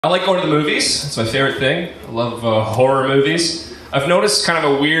I like going to the movies. It's my favorite thing. I love horror movies. I've noticed kind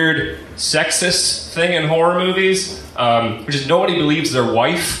of a weird sexist thing in horror movies, which is nobody believes their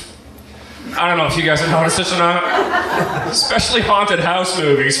wife. I don't know if you guys have noticed this or not. Especially haunted house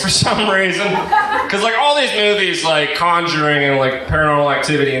movies for some reason. Because like all these movies like Conjuring and like Paranormal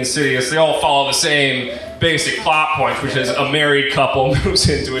Activity, Insidious, they all follow the same basic plot points, which is a married couple moves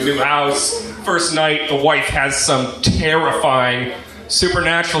into a new house. First night, the wife has some terrifying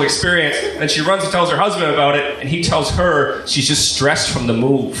supernatural experience, and she runs and tells her husband about it, and he tells her she's just stressed from the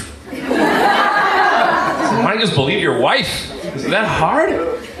move. So why don't you just believe your wife? Is it that hard?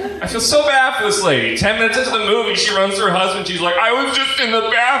 I feel so bad for this lady. 10 minutes into the movie, she runs to her husband. She's like, I was just in the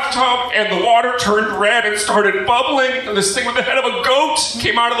bathtub and the water turned red and started bubbling, and this thing with the head of a goat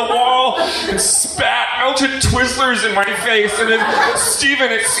came out of the wall and spat melted Twizzlers in my face, and then Steven,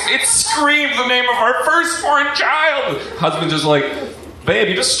 it screamed the name of our firstborn child. Husband just like, babe,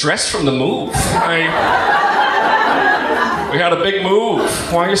 you're just stressed from the move. We had a big move.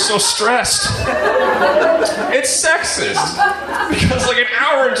 Why are you so stressed? It's sexist. Because like an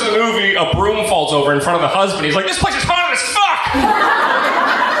hour into the movie, a broom falls over in front of the husband. He's like, this place is haunted as fuck!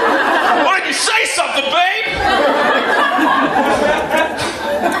 Why didn't you say something, babe?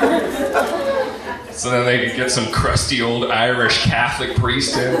 So then they get some crusty old Irish Catholic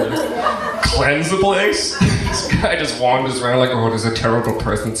priest in to cleanse the place. This guy just wanders around like, oh, there's a terrible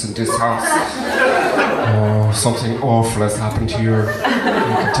presence in this house. Oh, something awful has happened here.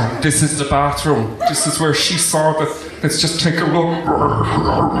 This is the bathroom. This is where she saw the... Let's just take a look.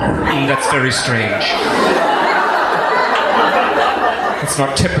 That's very strange. It's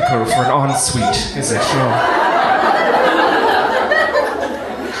not typical for an ensuite, is it? No.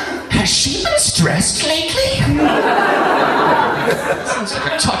 Has she been stressed lately? Sounds like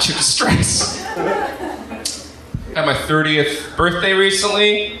a touch of stress. I had my 30th birthday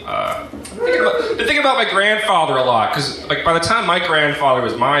recently. Been thinking about my grandfather a lot, because like by the time my grandfather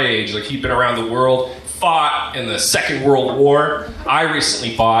was my age, like he'd been around the world, fought in the Second World War. I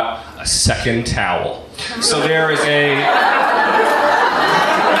recently bought a second towel. So there is a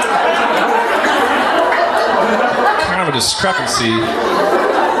kind of a discrepancy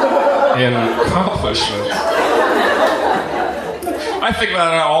in accomplishment. I think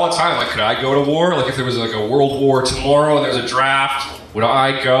about it all the time. Like, could I go to war? Like, if there was like a world war tomorrow and there was a draft, would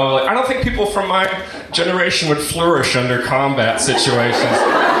I go? Like, I don't think people from my generation would flourish under combat situations.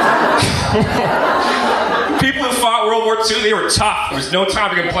 People who fought World War II, they were tough. There was no time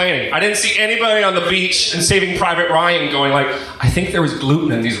for complaining. I didn't see anybody on the beach in Saving Private Ryan going like, I think there was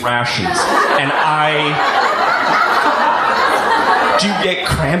gluten in these rations. And do you get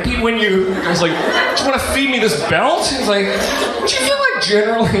crampy when I was like, do you want to feed me this belt? He's like, do you feel like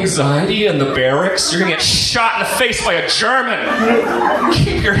general anxiety in the barracks? You're gonna get shot in the face by a German.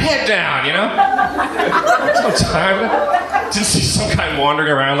 Keep your head down, you know? There's no time. Didn't see some guy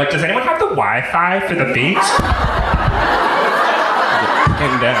wandering around like, does anyone have the Wi-Fi for the beach?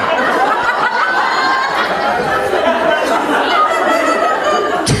 Pinned down.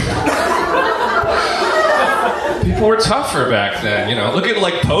 People were tougher back then, you know. Look at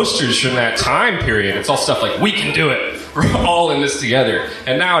like posters from that time period. It's all stuff like, we can do it. We're all in this together.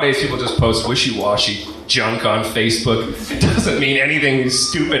 And nowadays people just post wishy-washy junk on Facebook. It doesn't mean anything, these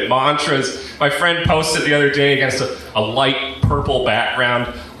stupid mantras. My friend posted the other day against a light purple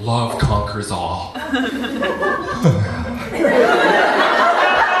background, love conquers all.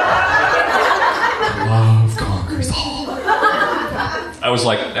 Love conquers all. I was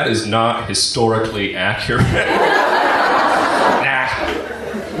like, that is not historically accurate. Nah.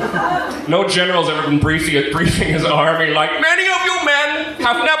 No general's ever been briefing his army like, many of you men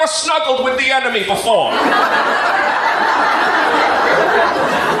have never snuggled with the enemy before.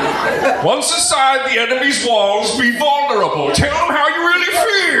 Once inside the enemy's walls, be vulnerable. Tell them how you really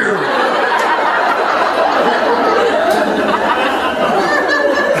feel.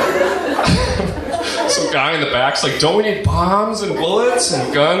 Some guy in the back's like, don't we need bombs and bullets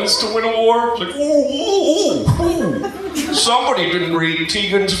and guns to win a war? It's like, ooh. Somebody didn't read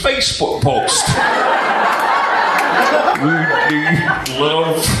Tegan's Facebook post. We need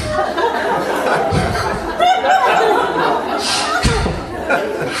love.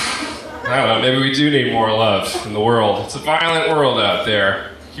 I don't know, maybe we do need more love in the world. It's a violent world out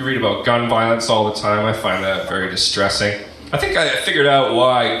there. You read about gun violence all the time. I find that very distressing. I think I figured out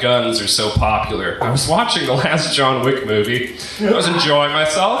why guns are so popular. I was watching the last John Wick movie. I was enjoying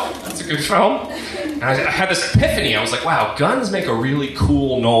myself. It's a good film. And I had this epiphany. I was like, wow, guns make a really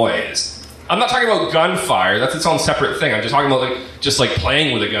cool noise. I'm not talking about gunfire. That's its own separate thing. I'm just talking about like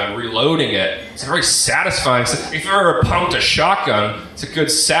playing with a gun, reloading it. It's a very satisfying. If you've ever pumped a shotgun, it's a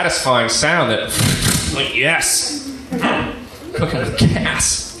good satisfying sound that, like, yes, cooking with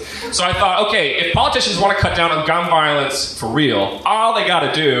gas. So I thought, okay, if politicians want to cut down on gun violence for real, all they got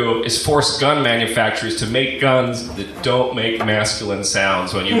to do is force gun manufacturers to make guns that don't make masculine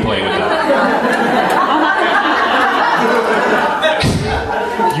sounds when you play with them.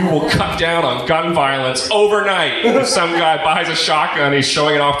 You will cut down on gun violence overnight. If some guy buys a shotgun, he's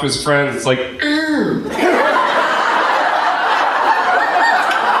showing it off to his friends, it's like,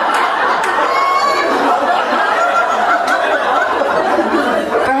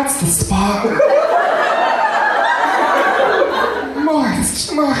 that's the spot.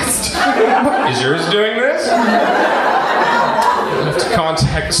 Moist. Is yours doing this? You have to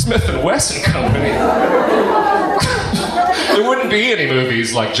contact Smith & Wesson Company. There wouldn't be any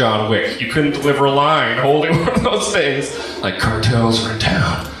movies like John Wick. You couldn't deliver a line holding one of those things. Like, cartels are in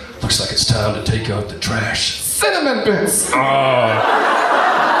town. Looks like it's time to take out the trash. Cinnamon bits!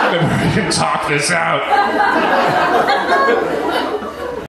 Oh. Maybe we can talk this out.